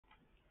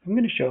I'm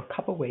going to show a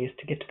couple ways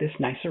to get to this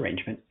nice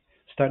arrangement,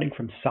 starting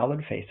from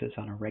solid faces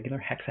on a regular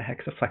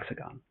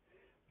hexa-hexaflexagon.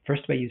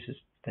 First way uses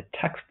the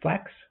tuck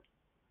flex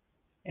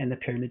and the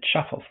pyramid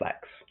shuffle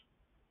flex.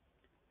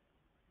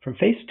 From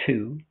face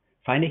 2,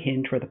 find a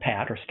hinge where the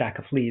pat or stack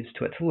of leaves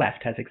to its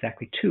left has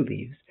exactly 2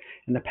 leaves,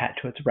 and the pat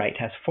to its right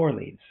has 4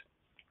 leaves.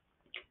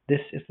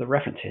 This is the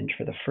reference hinge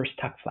for the first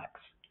tuck flex.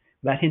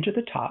 With that hinge at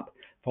the top,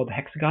 fold the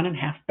hexagon in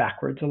half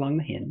backwards along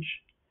the hinge,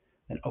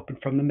 then open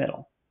from the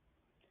middle.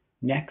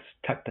 Next,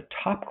 tuck the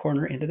top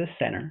corner into the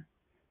center,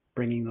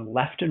 bringing the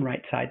left and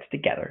right sides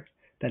together,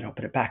 then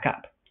open it back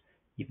up.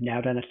 You've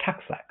now done a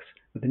tuck flex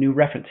with a new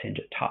reference hinge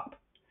at top.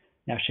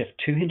 Now shift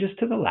 2 hinges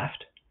to the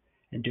left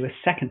and do a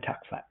second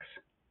tuck flex.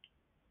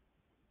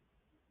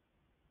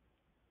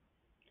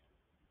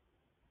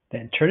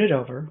 Then turn it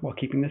over while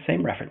keeping the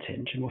same reference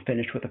hinge, and we'll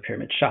finish with a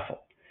pyramid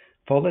shuffle.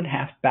 Fold in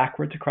half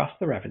backwards across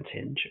the reference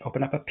hinge,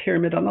 open up a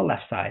pyramid on the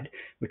left side,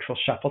 which will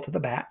shuffle to the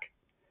back,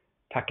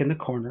 tuck in the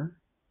corner,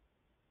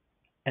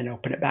 and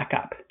open it back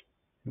up.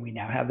 And we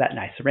now have that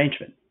nice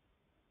arrangement.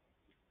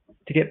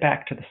 To get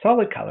back to the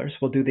solid colors,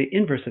 we'll do the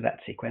inverse of that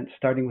sequence,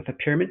 starting with a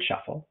pyramid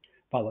shuffle,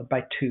 followed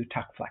by 2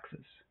 tuck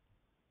flexes.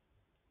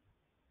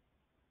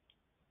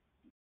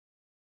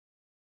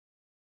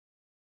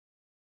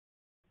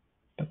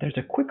 But there's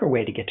a quicker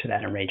way to get to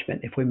that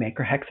arrangement if we make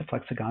our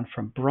hexaflexagon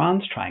from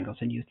bronze triangles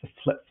and use the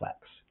flip flex.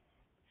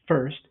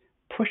 First,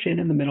 push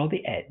in the middle of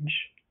the edge,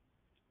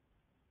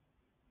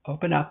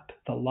 open up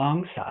the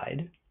long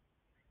side,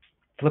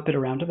 flip it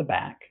around to the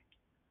back,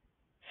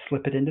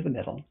 slip it into the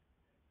middle.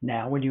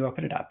 Now when you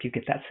open it up, you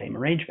get that same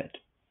arrangement.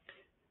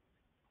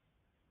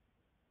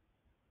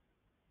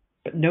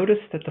 But notice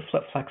that the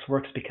flip flex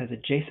works because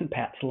adjacent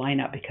pats line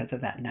up because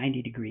of that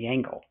 90-degree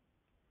angle.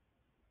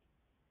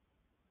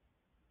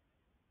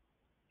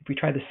 If we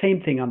try the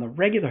same thing on the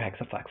regular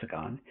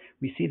hexaflexagon,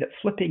 we see that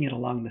flipping it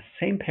along the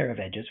same pair of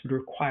edges would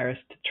require us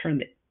to turn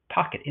the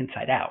pocket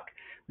inside out,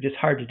 which is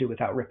hard to do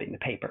without ripping the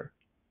paper.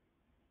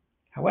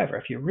 However,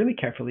 if you're really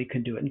careful, you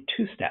can do it in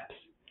 2 steps.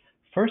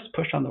 First,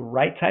 push on the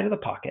right side of the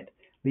pocket,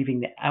 leaving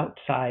the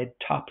outside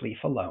top leaf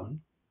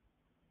alone.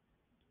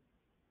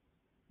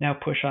 Now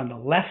push on the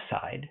left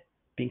side,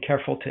 being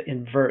careful to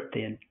invert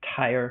the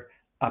entire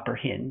upper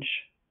hinge.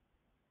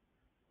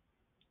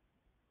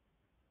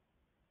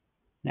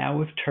 Now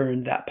we've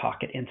turned that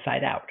pocket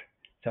inside out,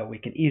 so we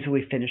can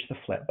easily finish the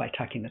flip by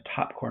tucking the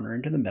top corner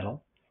into the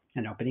middle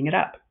and opening it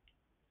up.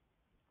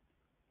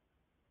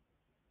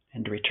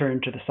 And to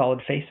return to the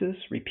solid faces,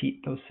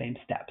 repeat those same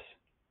steps.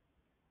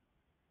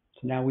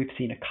 So now we've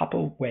seen a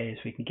couple ways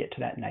we can get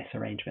to that nice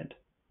arrangement.